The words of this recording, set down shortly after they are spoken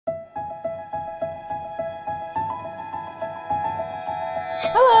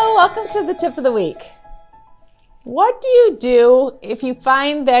welcome to the tip of the week. What do you do if you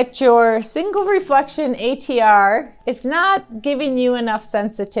find that your single reflection ATR is not giving you enough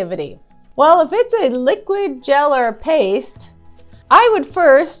sensitivity? Well, if it's a liquid, gel, or a paste, I would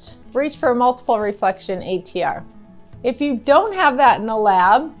first reach for a multiple reflection ATR. If you don't have that in the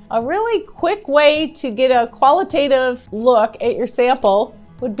lab, a really quick way to get a qualitative look at your sample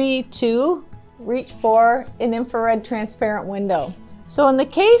would be to reach for an infrared transparent window. So in the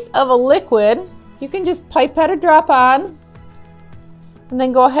case of a liquid, you can just pipette a drop on and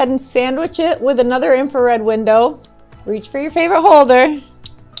then go ahead and sandwich it with another infrared window. Reach for your favorite holder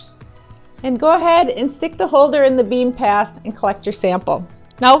and go ahead and stick the holder in the beam path and collect your sample.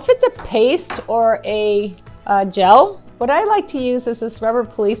 Now, if it's a paste or a gel, what I like to use is this rubber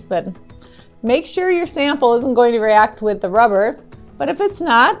policeman. Make sure your sample isn't going to react with the rubber, but if it's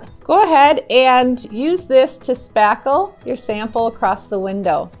not, go ahead and use this to spackle your sample across the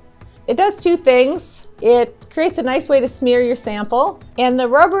window. It does two things. It creates a nice way to smear your sample, and the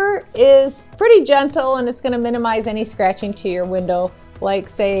rubber is pretty gentle and it's going to minimize any scratching to your window, like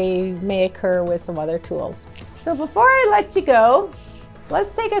say may occur with some other tools. So before I let you go, let's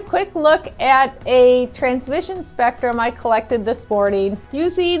take a quick look at a transmission spectrum I collected this morning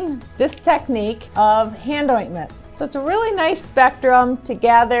using this technique of hand ointment. So it's a really nice spectrum to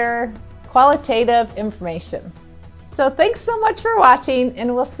gather qualitative information. So thanks so much for watching,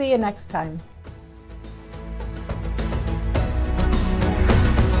 and we'll see you next time.